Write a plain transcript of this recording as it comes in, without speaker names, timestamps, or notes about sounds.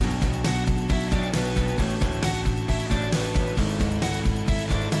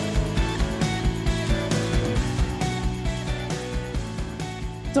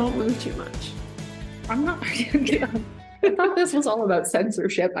don't move too much. I'm not. I thought this was all about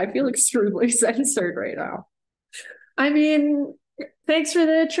censorship. I feel extremely censored right now. I mean, thanks for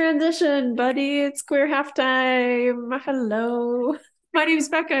the transition, buddy. It's queer halftime. Hello. My name's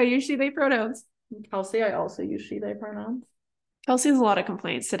Bekah. Use she, they pronouns. Kelsey, I also use she, they pronouns. Kelsey has a lot of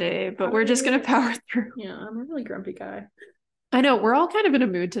complaints today, but we're just going to power through. Yeah, I'm a really grumpy guy. I know, we're all kind of in a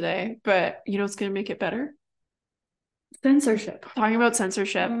mood today, but you know what's going to make it better? Censorship. Talking about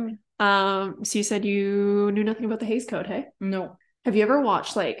censorship. So you said you knew nothing about the Hays Code, hey? No. Have you ever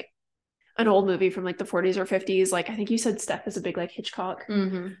watched like an old movie from like the 40s or 50s? Like I think you said Steph is a big like Hitchcock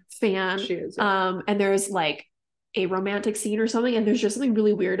fan. She is. Yeah. And there's like a romantic scene or something, and there's just something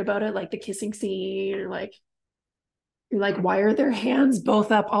really weird about it, like the kissing scene, or like you're like, why are their hands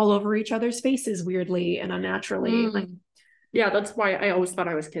both up all over each other's faces weirdly and unnaturally? Like, yeah, that's why I always thought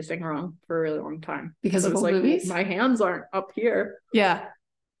I was kissing wrong for a really long time. Because of old movies? My hands aren't up here. Yeah.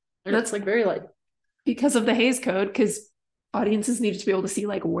 And that's like very like because of the Hays Code, because audiences needed to be able to see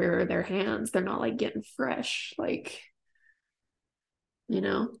like where are their hands. They're not like getting fresh, like, you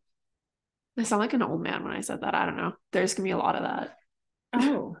know. I sound like an old man when I said that. I don't know. There's gonna be a lot of that.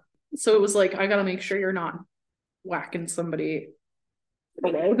 Oh. So it was like, I gotta make sure you're not whacking somebody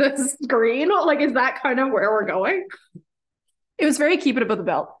below the screen. Like, is that kind of where we're going? It was very keep it above the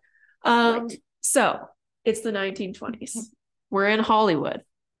belt. Right. So it's the 1920s. We're in Hollywood.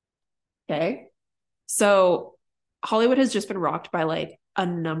 Okay. So Hollywood has just been rocked by like a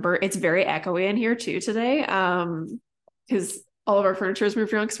number. It's very echoey in here too today. Because all of our furniture is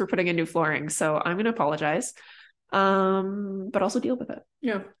moved around because we're putting in new flooring. So I'm gonna apologize. But also deal with it.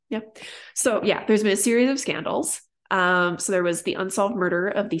 Yeah. So yeah, there's been a series of scandals. So there was the unsolved murder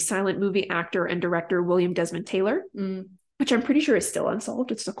of the silent movie actor and director William Desmond Taylor, which I'm pretty sure is still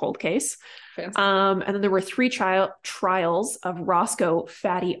unsolved. It's a cold case. Fancy. And then there were 3 trials of Roscoe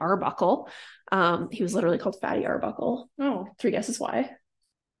Fatty Arbuckle. He was literally called Fatty Arbuckle. Oh, 3 guesses why?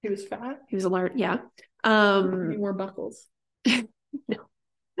 He was fat? He was a large, yeah. He wore buckles. No.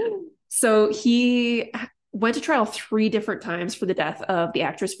 So he went to trial 3 different times for the death of the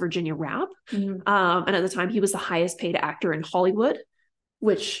actress Virginia Rapp. And at the time, he was the highest paid actor in Hollywood,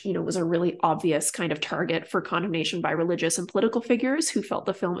 which, you know, was a really obvious kind of target for condemnation by religious and political figures who felt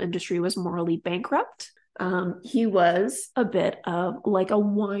the film industry was morally bankrupt. He was a bit of like a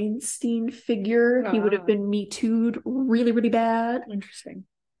Weinstein figure. He would have been Me Too'd really, really bad. Interesting.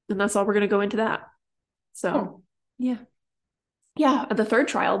 And that's all we're going to go into that. So, yeah. Yeah, at the 3rd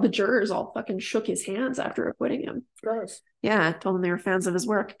trial, the jurors all fucking shook his hands after acquitting him. Gross. Yeah, told them they were fans of his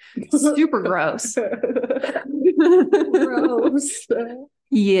work. Super gross. Gross.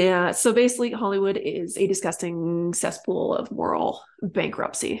 Yeah, so basically Hollywood is a disgusting cesspool of moral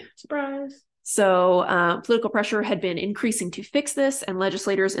bankruptcy. Surprise. So political pressure had been increasing to fix this, and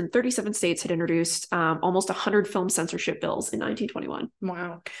legislators in 37 states had introduced almost 100 film censorship bills in 1921.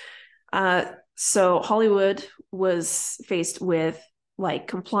 Wow. So Hollywood was faced with like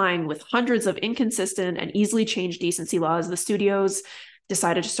complying with hundreds of inconsistent and easily changed decency laws. The studios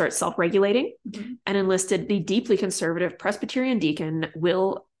decided to start self-regulating and enlisted the deeply conservative Presbyterian deacon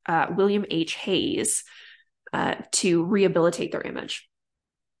William H. Hays to rehabilitate their image.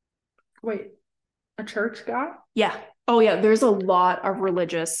 Wait, a church guy? Yeah. Oh yeah, there's a lot of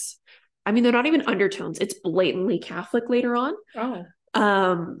religious, I mean, they're not even undertones. It's blatantly Catholic later on.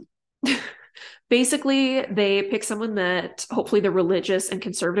 Oh. Basically, they pick someone that hopefully the religious and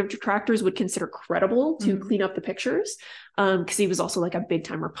conservative detractors would consider credible to clean up the pictures. Because he was also like a big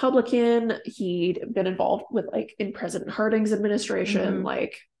time Republican. He'd been involved with like in President Harding's administration.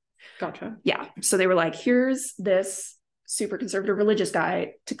 Like, gotcha. Yeah. So they were like, here's this super conservative religious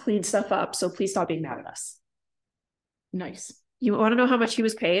guy to clean stuff up. So please stop being mad at us. Nice. You want to know how much he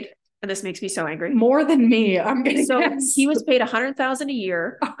was paid? And this makes me so angry. More than me. I'm getting so he was paid $100,000 a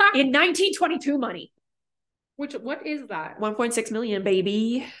year in 1922 money. What is that? 1.6 million,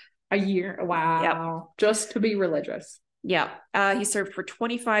 baby. A year. Wow. Yep. Just to be religious. Yeah. He served for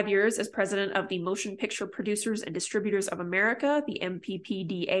 25 years as president of the Motion Picture Producers and Distributors of America, the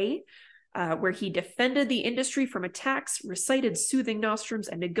MPPDA, where he defended the industry from attacks, recited soothing nostrums,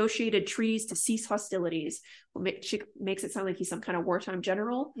 and negotiated treaties to cease hostilities. Which makes it sound like he's some kind of wartime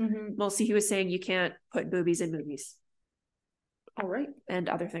general. Mostly he was saying you can't put boobies in movies. All right. And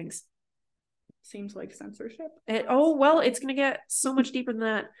other things. Seems like censorship. It's going to get so much deeper than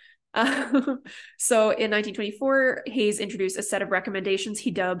that. So in 1924, Hays introduced a set of recommendations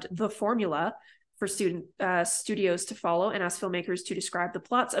he dubbed the formula for studios to follow, and asked filmmakers to describe the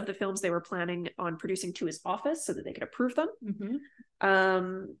plots of the films they were planning on producing to his office so that they could approve them.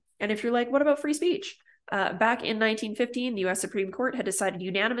 And if you're like, what about free speech? Back in 1915, the US Supreme Court had decided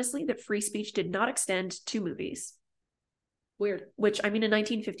unanimously that free speech did not extend to movies. Weird. Which, I mean, in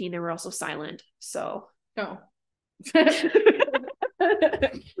 1915, they were also silent. So. Oh. This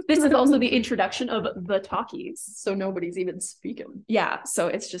is also the introduction of the talkies. So nobody's even speaking. Yeah. So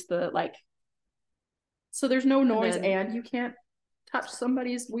it's just the like. So there's no noise and you can't touch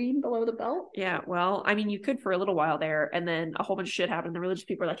somebody's ween below the belt? Yeah. Well, I mean, you could for a little while there, and then a whole bunch of shit happened. The religious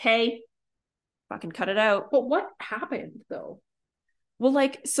people were like, hey, fucking cut it out. But what happened though? Well,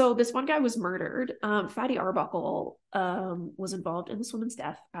 like, so this one guy was murdered. Fatty Arbuckle was involved in this woman's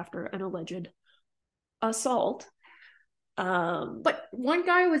death after an alleged assault. But one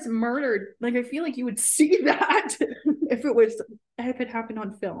guy was murdered. Like, I feel like you would see that if it happened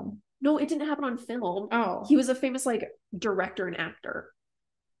on film. No, it didn't happen on film. Oh. He was a famous like director and actor.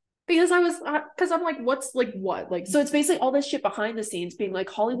 Because I'm like, what's like what? Like, so it's basically all this shit behind the scenes being like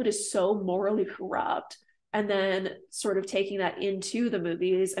Hollywood is so morally corrupt, and then sort of taking that into the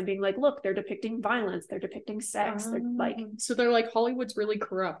movies and being like, look, they're depicting violence, they're depicting sex, they're like, so they're like, Hollywood's really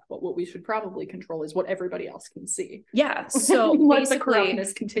corrupt, but what we should probably control is what everybody else can see. Yeah. So basically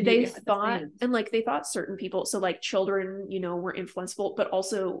they thought, and like they thought certain people, so like children, you know, were influenceable, but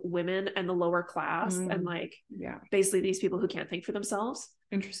also women and the lower class, and like basically these people who can't think for themselves.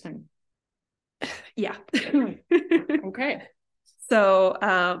 Interesting. Yeah. Okay. So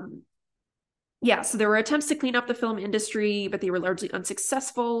yeah, so there were attempts to clean up the film industry, but they were largely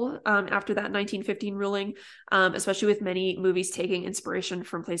unsuccessful after that 1915 ruling, especially with many movies taking inspiration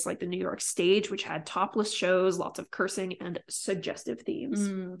from places like the New York stage, which had topless shows, lots of cursing, and suggestive themes.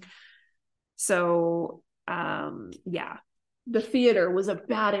 So, yeah, the theater was a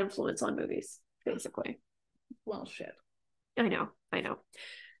bad influence on movies, basically. Well, shit. I know.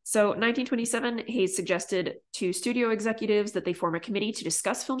 So 1927, Hayes suggested to studio executives that they form a committee to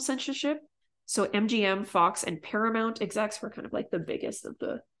discuss film censorship. So MGM, Fox, and Paramount execs were kind of like the biggest of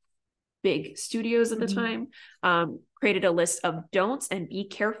the big studios at the time, created a list of don'ts and be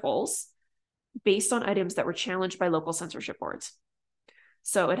carefuls based on items that were challenged by local censorship boards.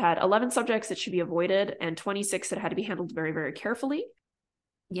 So it had 11 subjects that should be avoided and 26 that had to be handled very, very carefully.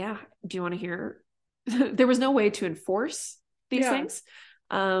 Yeah. Do you want to hear? There was no way to enforce these things.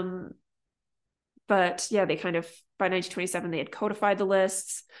 But yeah, they kind of, by 1927, they had codified the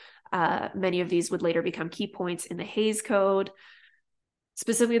lists. Many of these would later become key points in the Hayes Code.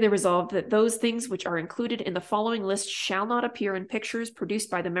 Specifically, they resolved that those things which are included in the following list shall not appear in pictures produced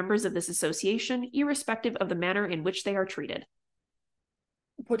by the members of this association, irrespective of the manner in which they are treated.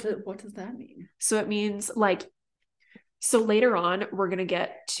 What does that mean? So it means like, so later on, we're going to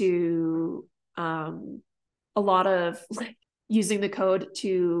get to a lot of like using the code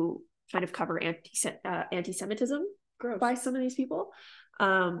to kind of cover anti-Semitism by some of these people.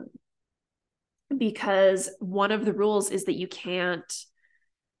 Because one of the rules is that you can't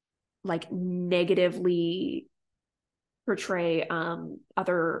like negatively portray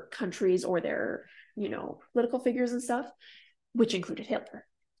other countries or their, you know, political figures and stuff, which included Hitler.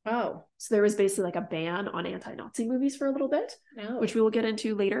 Oh. So there was basically like a ban on anti-Nazi movies for a little bit, which we will get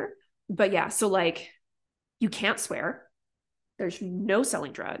into later. But yeah, so like you can't swear. There's no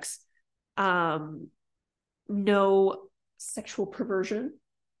selling drugs. No sexual perversion.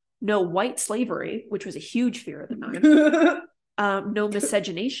 No white slavery, which was a huge fear at the time. No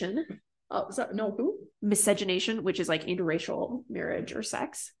miscegenation. Oh, is that no who? Miscegenation, which is like interracial marriage or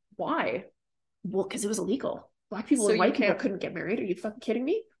sex. Why? Well, because it was illegal. Black people and white people couldn't get married. Are you fucking kidding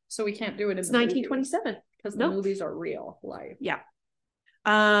me? So we can't do it in 1927 because the movies are real life. Yeah.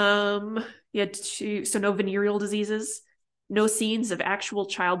 So no venereal diseases, no scenes of actual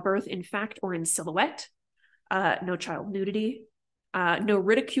childbirth in fact or in silhouette, no child nudity, no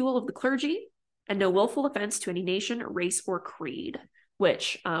ridicule of the clergy, and no willful offense to any nation, race, or creed,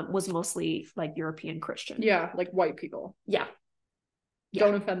 which was mostly like European Christian. Yeah, like white people. Yeah.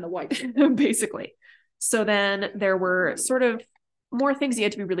 Don't offend the white people. Basically. So then there were sort of more things you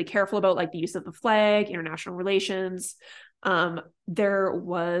had to be really careful about, like the use of the flag, international relations. There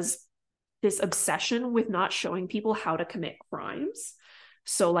was this obsession with not showing people how to commit crimes.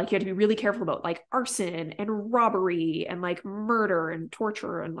 So like you had to be really careful about like arson and robbery and like murder and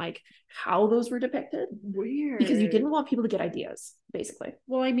torture and like how those were depicted. Weird. Because you didn't want people to get ideas, basically.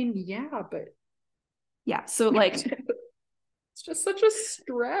 Well, I mean, yeah, but yeah. So like it's just such a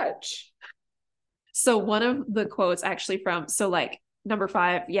stretch. So one of the quotes actually from, so like number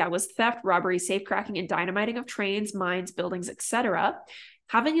 5, was theft, robbery, safecracking, and dynamiting of trains, mines, buildings, etc.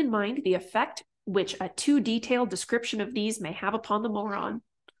 Having in mind the effect which a too detailed description of these may have upon the moron.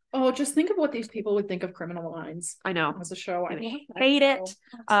 Oh, just think of what these people would think of Criminal Minds. I know. As a show. I hate it.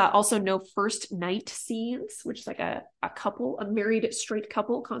 Also, no first night scenes, which is like a couple, a married straight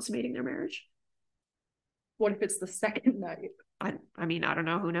couple consummating their marriage. What if it's the second night? I mean, I don't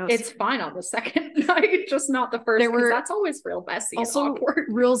know. Who knows? It's fine on the second night, just not the first. That's always real messy. Also, and awkward.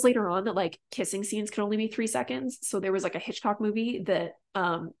 Rules later on that like kissing scenes can only be 3 seconds. So there was like a Hitchcock movie that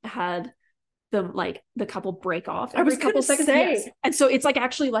had them like the couple break off every couple seconds. Yes. And so it's like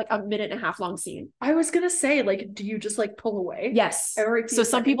actually like a 1.5-minute long scene. I was gonna say, like, do you just like pull away? Yes. So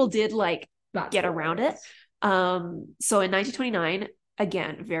some people did like get around it. So in 1929,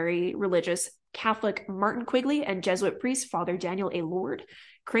 again, very religious Catholic Martin Quigley and Jesuit priest Father Daniel A. Lord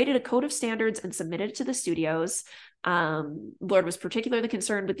created a code of standards and submitted it to the studios. Lord was particularly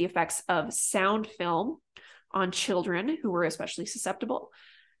concerned with the effects of sound film on children who were especially susceptible.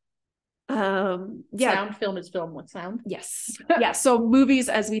 Sound film is film with sound. Yes. Yeah. So movies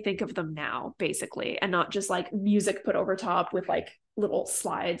as we think of them now, basically, and not just like music put over top with like little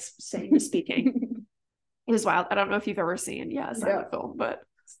slides saying the speaking. It was wild. I don't know if you've ever seen silent film, but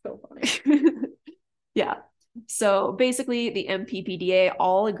so funny. Yeah. So basically the MPPDA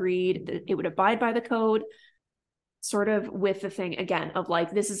all agreed that it would abide by the code, sort of with the thing again of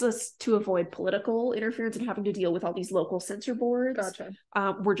like, this is to avoid political interference and having to deal with all these local censor boards. Gotcha.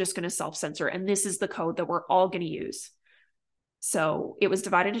 We're just going to self-censor, and this is the code that we're all going to use. So it was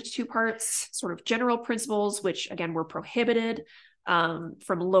divided into 2 parts, sort of general principles, which again were prohibited from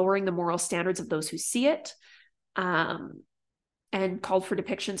lowering the moral standards of those who see it, and called for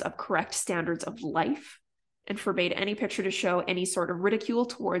depictions of correct standards of life, and forbade any picture to show any sort of ridicule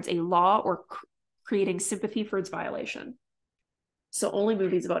towards a law or creating sympathy for its violation. So only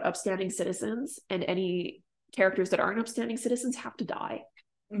movies about upstanding citizens, and any characters that aren't upstanding citizens have to die.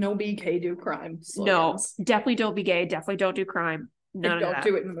 No BK do crime. Slogans. No, definitely don't be gay. Definitely don't do crime. Don't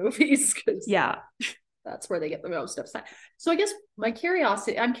do it in movies, because that's where they get the most upset. So I guess I'm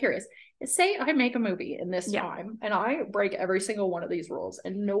curious. Say I make a movie in this time and I break every single one of these rules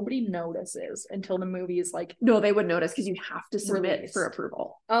and nobody notices until the movie is like... No, they would notice because you have to submit for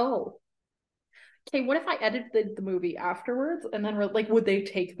approval. Oh. Okay, what if I edited the movie afterwards and then like, would they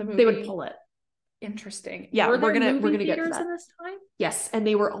take the movie? They would pull it. Interesting. Yeah, we're gonna get to that. In this time? Yes, and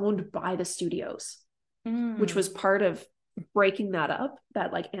they were owned by the studios, which was part of breaking that up,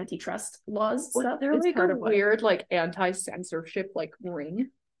 that like antitrust laws stuff. They're like part of weird like anti-censorship like ring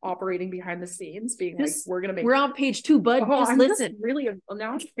operating behind the scenes, being like, we're on page 2, bud. Just listen.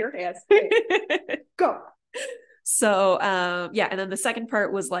 Now I'm curious. Go. So and then the second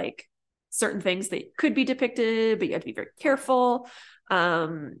part was like certain things that could be depicted, but you have to be very careful.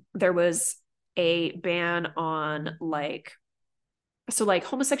 There was a ban on like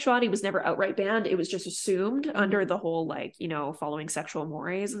homosexuality was never outright banned. It was just assumed under the whole like, following sexual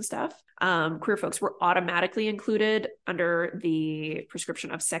mores and stuff. Queer folks were automatically included under the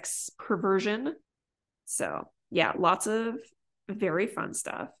prescription of sex perversion. So yeah, lots of very fun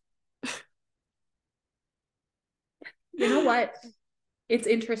stuff. You know what? It's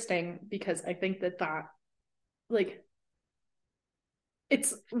interesting because I think that like,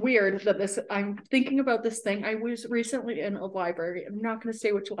 it's weird that I'm thinking about this thing. I was recently in a library. I'm not going to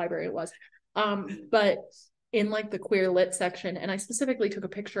say which library it was. But in like the queer lit section, and I specifically took a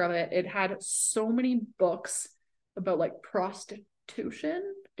picture of it. It had so many books about like prostitution.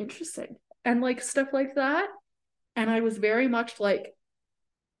 Interesting. And like stuff like that. And I was very much like,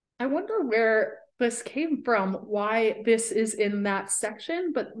 I wonder where this came from, why this is in that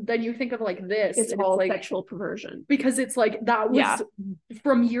section. But then you think of like this, it's all like sexual perversion, because it's like that was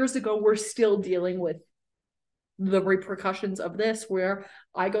from years ago. We're still dealing with the repercussions of this, where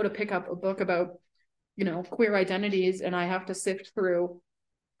I go to pick up a book about queer identities and I have to sift through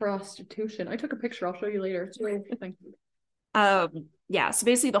prostitution. I took a picture, I'll show you later. Thank you. So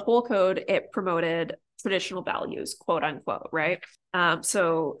basically the whole code, it promoted traditional values, quote unquote, right?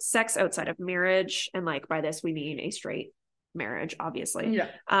 So sex outside of marriage, and like by this we mean a straight marriage, obviously,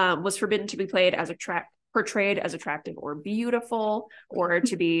 was forbidden to be portrayed as attractive or beautiful, or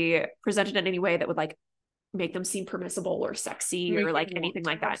to be presented in any way that would like make them seem permissible or sexy or like anything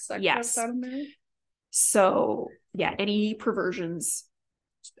like that. Yes. So any perversions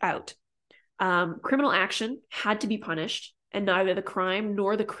out. Criminal action had to be punished, and neither the crime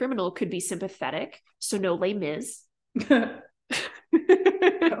nor the criminal could be sympathetic. So no Les Mis.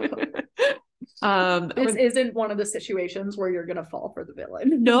 This isn't one of the situations where you're gonna fall for the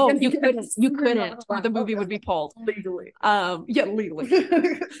villain. No, you couldn't, or the movie would be pulled legally. Legally.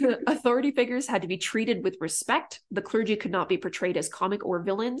 Authority figures had to be treated with respect. The clergy could not be portrayed as comic or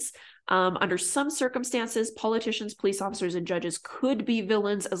villains. Under some circumstances, politicians, police officers, and judges could be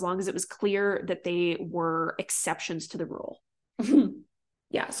villains as long as it was clear that they were exceptions to the rule.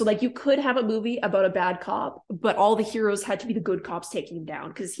 Yeah, so like you could have a movie about a bad cop, but all the heroes had to be the good cops taking him down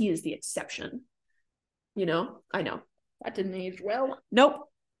because he is the exception. You know, I know. That didn't age well. Nope.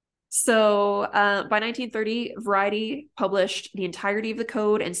 So by 1930, Variety published the entirety of the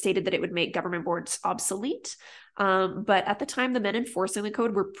code and stated that it would make government boards obsolete. But at the time, the men enforcing the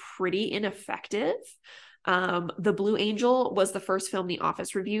code were pretty ineffective. The Blue Angel was the first film the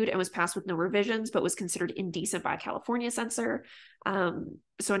office reviewed and was passed with no revisions, but was considered indecent by a California censor. So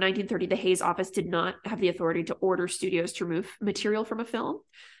in 1930, the Hayes office did not have the authority to order studios to remove material from a film.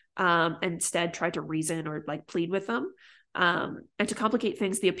 Instead tried to reason or like plead with them. And to complicate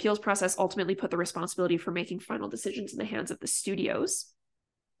things, the appeals process ultimately put the responsibility for making final decisions in the hands of the studios.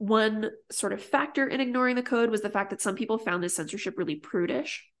 One sort of factor in ignoring the code was the fact that some people found this censorship really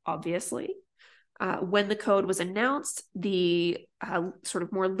prudish, obviously. When the code was announced, the sort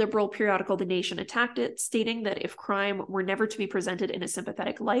of more liberal periodical The Nation attacked it, stating that if crime were never to be presented in a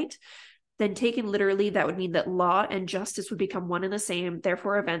sympathetic light, then taken literally, that would mean that law and justice would become one and the same.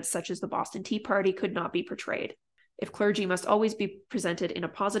 Therefore, events such as the Boston Tea Party could not be portrayed. If clergy must always be presented in a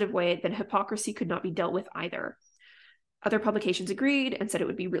positive way, then hypocrisy could not be dealt with either. Other publications agreed and said it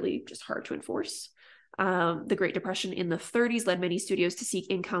would be really just hard to enforce. The Great Depression in the 30s led many studios to seek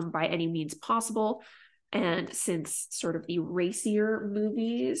income by any means possible. And since sort of the racier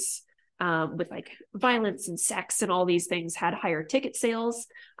movies with like violence and sex and all these things had higher ticket sales,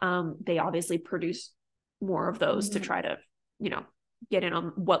 they obviously produced more of those to try to, you know, get in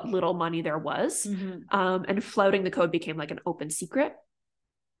on what little money there was. And flouting the code became like an open secret.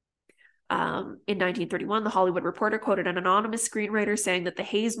 In 1931, the Hollywood Reporter quoted an anonymous screenwriter saying that the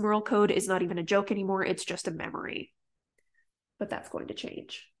Hayes moral code is not even a joke anymore, it's just a memory. But that's going to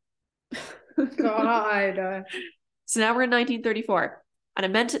change. God. So now we're in 1934. An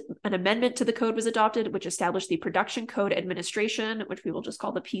amendment to the code was adopted, which established the Production Code Administration, which we will just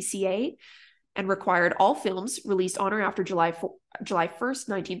call the PCA, and required all films released on or after July 1st,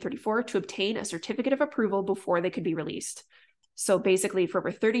 1934, to obtain a certificate of approval before they could be released. So basically, for over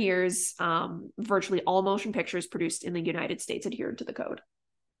 30 years, virtually all motion pictures produced in the United States adhered to the code.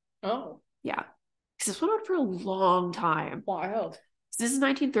 Oh. Yeah. Because this went on for a long time. Wild. So this is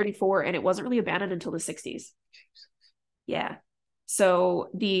 1934, and it wasn't really abandoned until the 60s. Yeah. So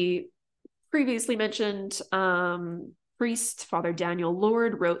the previously mentioned priest, Father Daniel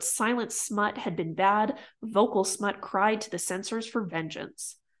Lord, wrote, "Silent smut had been bad. Vocal smut cried to the censors for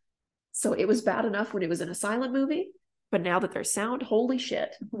vengeance." So it was bad enough when it was in a silent movie, but now that there's sound, holy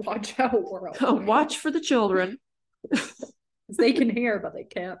shit. Watch out, world. Watch for the children. They can hear, but they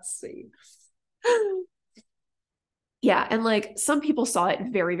can't see. Yeah, and like some people saw it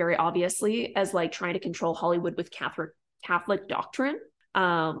very, very obviously as like trying to control Hollywood with Catholic doctrine.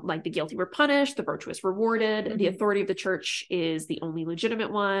 Like the guilty were punished, the virtuous rewarded, the authority of the church is the only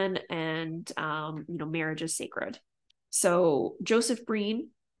legitimate one, and marriage is sacred. So Joseph Breen,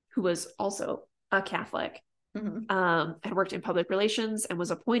 who was also a Catholic, had worked in public relations and was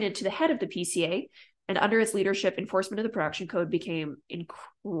appointed to the head of the PCA. And under its leadership, enforcement of the production code became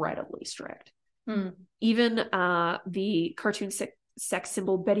incredibly strict. Even the cartoon sex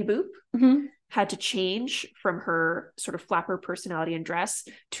symbol Betty Boop had to change from her sort of flapper personality and dress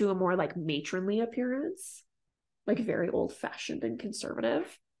to a more like matronly appearance, like very old fashioned and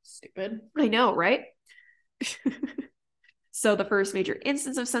conservative. Stupid. I know, right? So the first major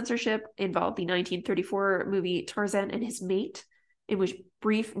instance of censorship involved the 1934 movie Tarzan and His Mate, in which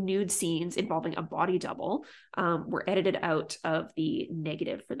brief nude scenes involving a body double were edited out of the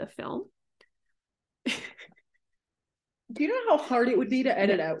negative for the film. Do you know how hard it would be to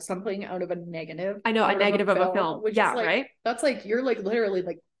edit out something out of a negative? I know, a negative of a film. Yeah, like, right? That's like, you're like literally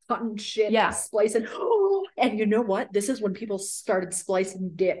like cutting shit, yeah, splicing. And you know what? This is when people started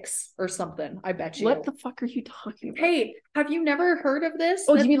splicing dicks or something, I bet you. What the fuck are you talking about? Hey, have you never heard of this?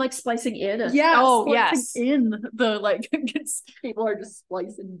 Oh, you mean like splicing in? Yeah. Oh, yes. In the, like, people are just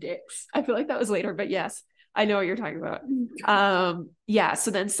splicing dicks. I feel like that was later, but yes, I know what you're talking about. Yeah,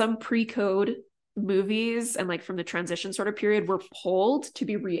 so then some pre-code movies and like from the transition sort of period were pulled to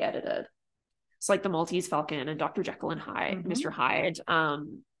be re-edited. So like the Maltese Falcon and Dr. Jekyll and Hyde, Mr. Hyde,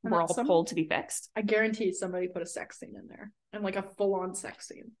 were all pulled to be fixed. I guarantee somebody put a sex scene in there, and like a full-on sex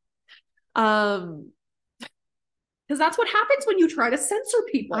scene. Because that's what happens when you try to censor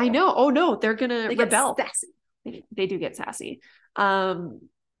people. I know. Oh no, they're gonna rebel. Get sassy. They do get sassy.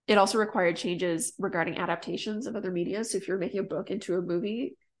 It also required changes regarding adaptations of other media. So if you're making a book into a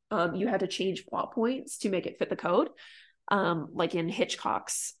movie, you had to change plot points to make it fit the code. Like in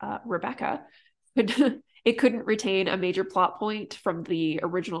Hitchcock's Rebecca, it couldn't retain a major plot point from the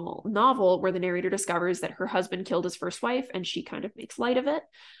original novel where the narrator discovers that her husband killed his first wife and she kind of makes light of it.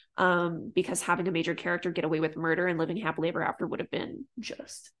 Because having a major character get away with murder and living happily ever after would have been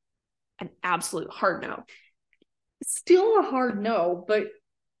just an absolute hard no. Still a hard no, but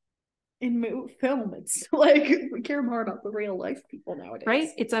in film, it's like we care more about the real life people nowadays. Right?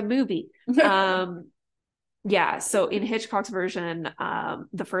 It's a movie. Yeah, so in Hitchcock's version,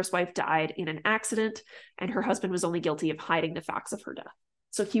 the first wife died in an accident and her husband was only guilty of hiding the facts of her death.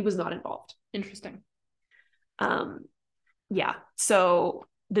 So he was not involved. Interesting. Yeah, so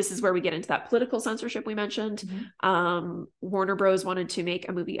this is where we get into that political censorship we mentioned. Warner Bros. Wanted to make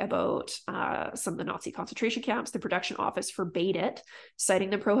a movie about some of the Nazi concentration camps. The production office forbade it, citing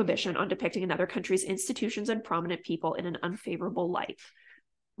the prohibition on depicting another country's institutions and prominent people in an unfavorable light,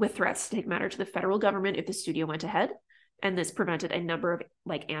 with threats to take matter to the federal government if the studio went ahead. And this prevented a number of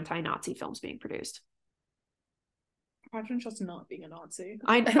like anti-Nazi films being produced. Imagine just not being a Nazi.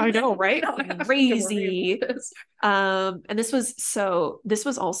 I know, right? Crazy. And this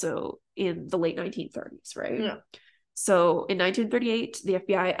was also in the late 1930s, right? Yeah. So in 1938, the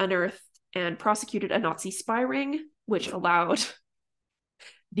FBI unearthed and prosecuted a Nazi spy ring, which allowed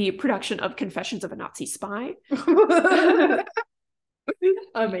the production of Confessions of a Nazi Spy.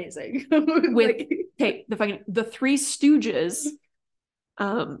 Amazing. With the Three Stooges,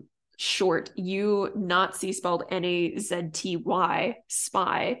 short U Nazi spelled Nazty,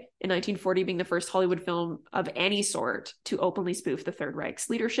 spy, in 1940 being the first Hollywood film of any sort to openly spoof the Third Reich's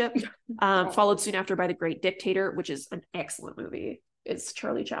leadership. Followed soon after by The Great Dictator, which is an excellent movie. It's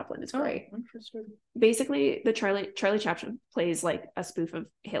Charlie Chaplin. It's great. Interesting. Basically, the Charlie Chaplin plays like a spoof of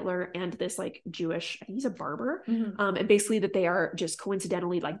Hitler and this like Jewish, I think he's a barber. And basically that they are just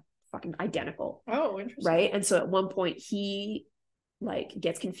coincidentally like fucking identical. Oh, interesting. Right. And so at one point he like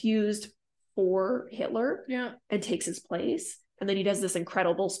gets confused for Hitler and takes his place. And then he does this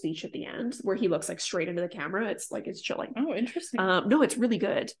incredible speech at the end where he looks like straight into the camera. It's chilling. Oh, interesting. No, it's really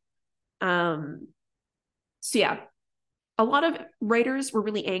good. So yeah, a lot of writers were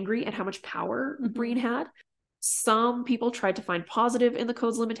really angry at how much power Breen had. Some people tried to find positive in the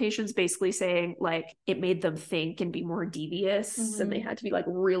code's limitations, basically saying like it made them think and be more devious, and they had to be like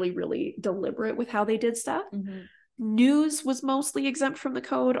really, really deliberate with how they did stuff. News was mostly exempt from the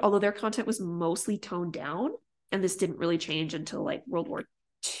code, although their content was mostly toned down, and this didn't really change until like World War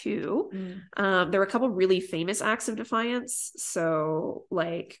II. There were a couple really famous acts of defiance. So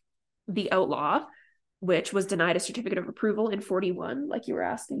like The Outlaw, which was denied a certificate of approval in 1941, like you were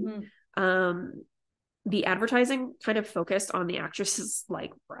asking. The advertising kind of focused on the actress's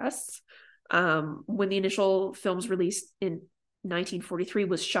like breasts. When the initial film's released in 1943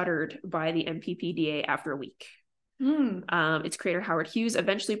 was shuttered by the MPPDA after a week. Its creator Howard Hughes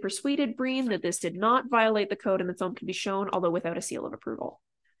eventually persuaded Breen that this did not violate the code and the film could be shown, although without a seal of approval.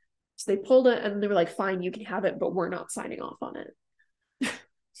 So they pulled it and they were like, fine, you can have it, but we're not signing off on it.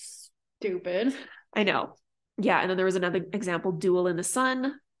 Stupid. I know. Yeah, and then there was another example, Duel in the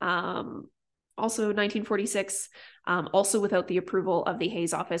Sun, also 1946, also without the approval of the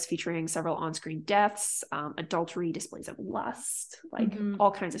Hayes office, featuring several on-screen deaths, adultery, displays of lust, like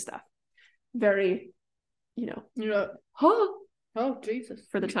all kinds of stuff. Very, oh Jesus,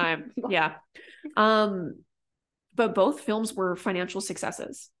 for the time. Yeah. But both films were financial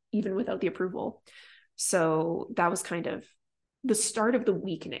successes, even without the approval. So that was kind of the start of the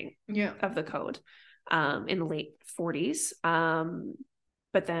weakening of the code in the late 40s.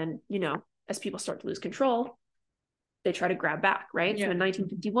 But then, as people start to lose control, they try to grab back, right? So in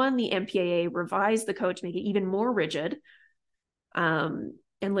 1951, the MPAA revised the code to make it even more rigid, and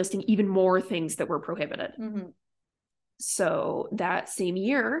listing even more things that were prohibited. So that same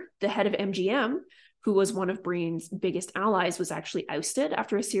year, the head of MGM, who was one of Breen's biggest allies, was actually ousted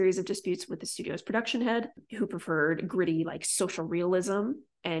after a series of disputes with the studio's production head, who preferred gritty, like social realism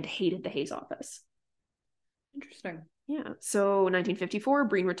and hated the Hayes office. Interesting. Yeah. So 1954,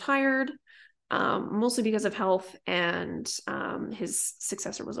 Breen retired, mostly because of health, and his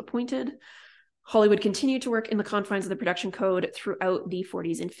successor was appointed. Hollywood continued to work in the confines of the production code throughout the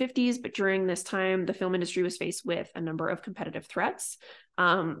 40s and 50s, but during this time, the film industry was faced with a number of competitive threats.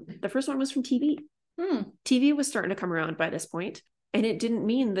 The first one was from TV. TV was starting to come around by this point. And it didn't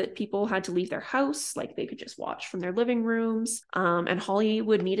mean that people had to leave their house, like they could just watch from their living rooms. And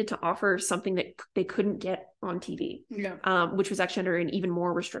Hollywood needed to offer something that they couldn't get on TV, which was actually under an even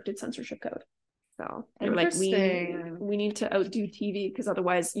more restricted censorship code. So they were like, we need to outdo TV, because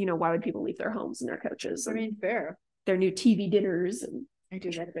otherwise, you know, why would people leave their homes and their couches? I mean, fair. Their new TV dinners. And I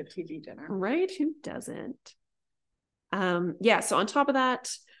do like a good TV dinner. Right? Who doesn't? So on top of that,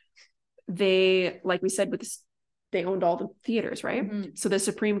 they, like we said, they owned all the theaters, right? So the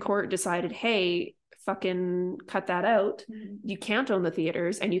Supreme Court decided, hey, fucking cut that out. You can't own the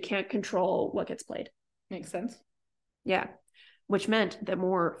theaters and you can't control what gets played. Makes sense. Yeah. Which meant that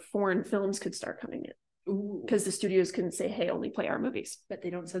more foreign films could start coming in. Because the studios couldn't say, hey, only play our movies. But they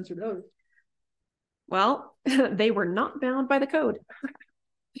don't censor those. Well, they were not bound by the code.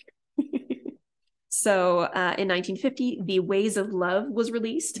 So in 1950, The Ways of Love was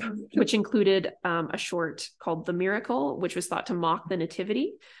released, which included a short called The Miracle, which was thought to mock the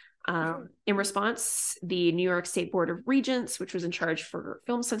Nativity. In response, the New York State Board of Regents, which was in charge for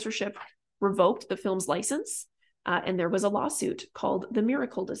film censorship, revoked the film's license. And there was a lawsuit called the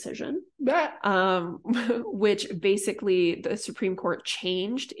Miracle Decision, which basically the Supreme Court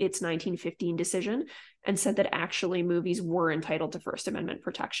changed its 1915 decision and said that actually movies were entitled to First Amendment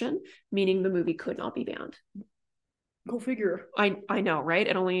protection, meaning the movie could not be banned. Go figure. I know, right?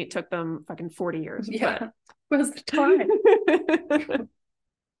 It only took them fucking 40 years. Yeah. What was the time?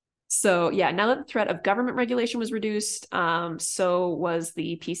 So yeah, now that the threat of government regulation was reduced, so was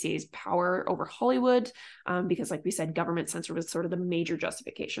the PCA's power over Hollywood, because like we said, government censor was sort of the major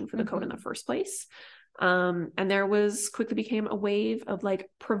justification for the code in the first place. And there quickly became a wave of like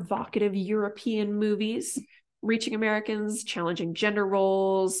provocative European movies reaching Americans, challenging gender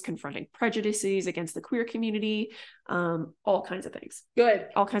roles, confronting prejudices against the queer community, all kinds of things. Good.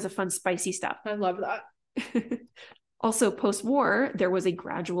 All kinds of fun, spicy stuff. I love that. Also, post-war, there was a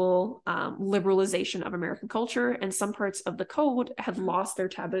gradual liberalization of American culture, and some parts of the code had lost their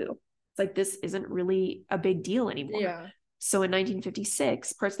taboo. It's like, this isn't really a big deal anymore. Yeah. So in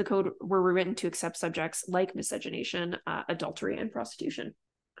 1956, parts of the code were rewritten to accept subjects like miscegenation, adultery, and prostitution.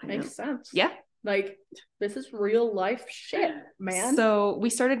 Makes sense. Yeah. Like, this is real life shit, man. So we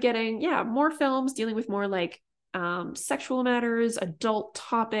started getting, more films dealing with more like sexual matters, adult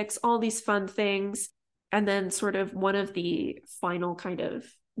topics, all these fun things. And then sort of one of the final kind of,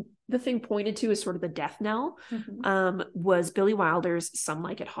 the thing pointed to as sort of the death knell, was Billy Wilder's Some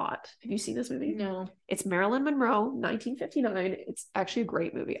Like It Hot. Have you seen this movie? No. It's Marilyn Monroe, 1959. It's actually a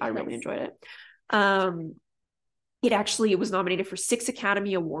great movie. I really enjoyed it. It actually was nominated for 6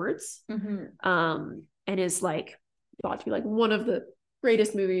 Academy Awards, and is like thought to be like one of the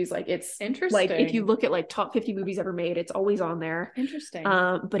greatest movies. Like, it's interesting. Like, if you look at like top 50 movies ever made, it's always on there. Interesting.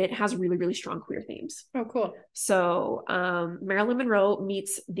 But it has really, really strong queer themes. Oh, cool. So Marilyn Monroe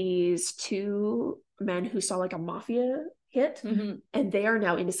meets these 2 men who saw like a mafia hit, and they are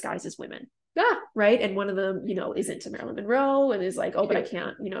now in disguise as women. Right. And one of them, is into Marilyn Monroe and is like, oh, but I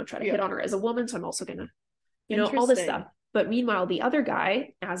can't, try to hit on her as a woman. So I'm also gonna, all this stuff. But meanwhile, the other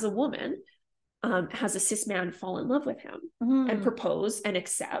guy, as a woman, has a cis man fall in love with him and propose and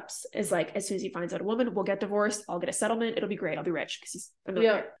accepts, is like, as soon as he finds out a woman, we'll get divorced, I'll get a settlement, it'll be great, I'll be rich, because he's a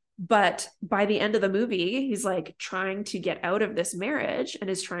millionaire. But by the end of the movie, he's like trying to get out of this marriage and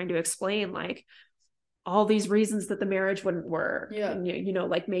is trying to explain like all these reasons that the marriage wouldn't work. And,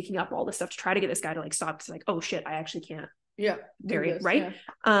 like making up all this stuff to try to get this guy to like stop, because like, oh shit, I actually can't marry, right?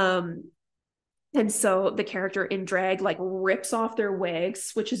 And so the character in drag like rips off their wig,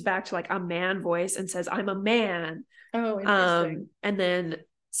 switches back to like a man voice and says, I'm a man. Oh, interesting. And then,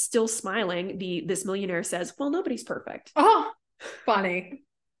 still smiling, this millionaire says, well, nobody's perfect. Oh, funny.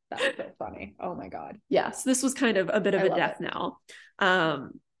 That's so funny. Oh my God. Yeah. So this was kind of a bit of a death knell.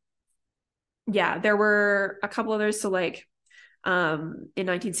 There were a couple others. So like in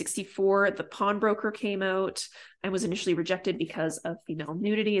 1964, The Pawnbroker came out and was initially rejected because of female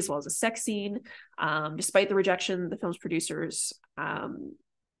nudity as well as a sex scene. Despite the rejection, the film's producers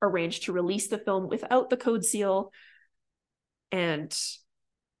arranged to release the film without the code seal. And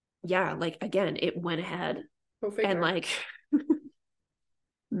again, it went ahead and like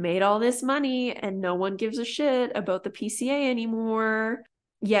made all this money, and no one gives a shit about the PCA anymore.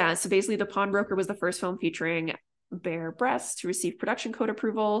 Yeah, so basically The Pawnbroker was the first film featuring bare breasts to receive production code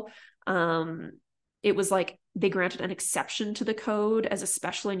approval. It was like they granted an exception to the code as a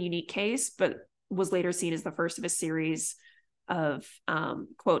special and unique case, but was later seen as the first of a series of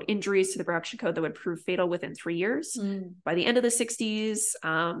quote injuries to the production code that would prove fatal within 3 years. By the end of the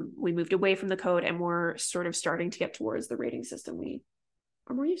 60s, we moved away from the code and we're sort of starting to get towards the rating system we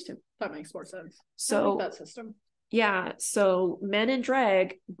are more used to. That makes more sense. So I like that system. Yeah. So Men in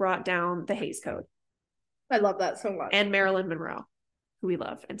Drag brought down the Hays Code. I love that so much. And Marilyn Monroe, who we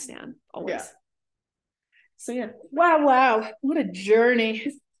love and stan always. Yeah. So yeah. Wow. What a journey.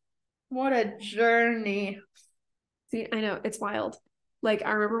 What a journey. See, I know, it's wild. Like,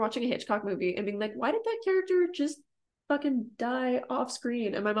 I remember watching a Hitchcock movie and being like, why did that character just fucking die off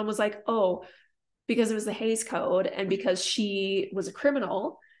screen? And my mom was like, oh, because it was the Hays Code and because she was a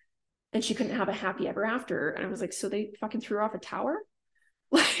criminal and she couldn't have a happy ever after. And I was like, so they fucking threw her off a tower?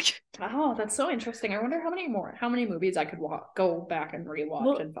 Like, oh, that's so interesting. I wonder how many movies I could go back and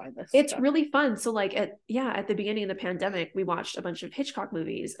rewatch and find this. It's really fun. So like at the beginning of the pandemic, we watched a bunch of Hitchcock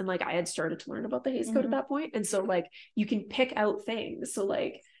movies and like I had started to learn about the Hays Code at that point. And so like you can pick out things. So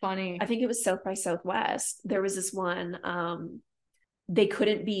like funny. I think it was South by Southwest. There was this one, they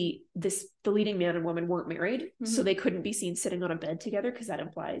couldn't be the leading man and woman weren't married. So they couldn't be seen sitting on a bed together because that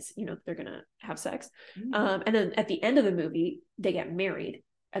implies, they're going to have sex. And then at the end of the movie, they get married.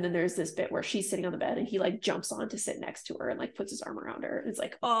 And then there's this bit where she's sitting on the bed and he like jumps on to sit next to her and like puts his arm around her. And it's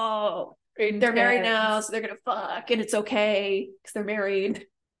like, oh, they're married now. So they're going to fuck and it's okay because they're married.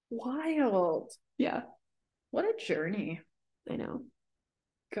 Wild. Yeah. What a journey. I know.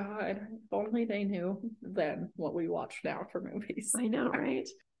 God, if only they knew then what we watch now for movies. I know, right?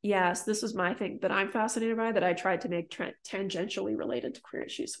 Yes, this was my thing that I'm fascinated by that I tried to make tangentially related to queer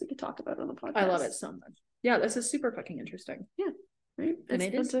issues so we could talk about it on the podcast. I love it so much. Yeah, this is super fucking interesting. Yeah, right? And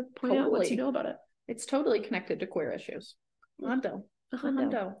it is to point out what you know about it. It's totally connected to queer issues. Hundo.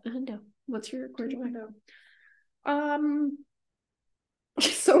 What's your queer joy? I'm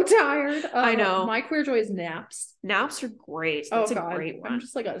so tired. I know. My queer joy is naps. Naps are great. That's a great one. I'm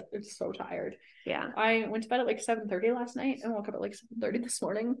just like, I'm so tired. Yeah. I went to bed at like 7:30 last night and woke up at like 7:30 this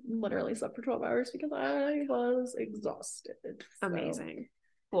morning. Literally slept for 12 hours because I was exhausted. Amazing.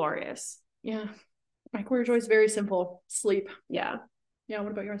 Glorious. Yeah. My queer joy is very simple. Sleep. Yeah. Yeah.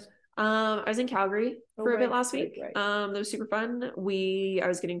 What about yours? I was in Calgary for a bit last week. Right. That was super fun. I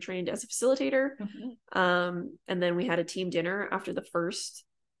was getting trained as a facilitator. And then we had a team dinner after the first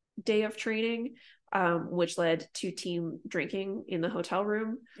day of training, which led to team drinking in the hotel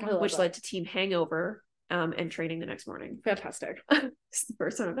room, which led to team hangover, and training the next morning. Fantastic. It's the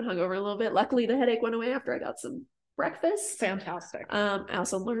first time I've been hungover a little bit. Luckily the headache went away after I got some breakfast. Fantastic. I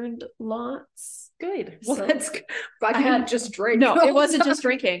also learned lots. Good. Well, that's good. I hadn't just drink. No, it wasn't just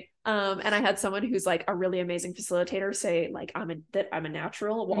drinking. And I had someone who's like a really amazing facilitator say like I'm a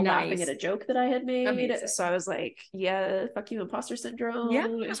natural while laughing at a joke that I had made. Amazing. So I was like, yeah, fuck you, imposter syndrome. Yeah,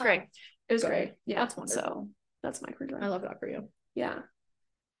 it was great. It was great. Yeah, that's wonderful. So that's my career. I love that for you. Yeah.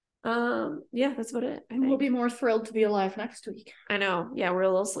 Yeah, that's about it. We'll be more thrilled to be alive next week. I know. Yeah, we're a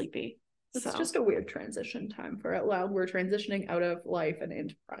little sleepy. It's just a weird transition time for Out Loud. We're transitioning out of life and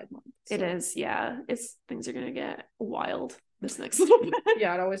into Pride Month. So. It is, yeah. Things are gonna get wild this next little bit.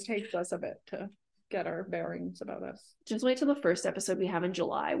 Yeah, it always takes us a bit to get our bearings about us. Just wait till the first episode we have in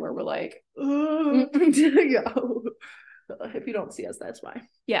July where we're like, yeah. If you don't see us, that's why.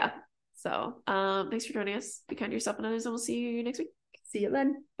 Yeah. So thanks for joining us. Be kind to yourself and others, and we'll see you next week. See you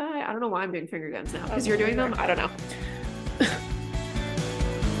then. Bye. I don't know why I'm doing finger guns now because you're doing them. I don't know.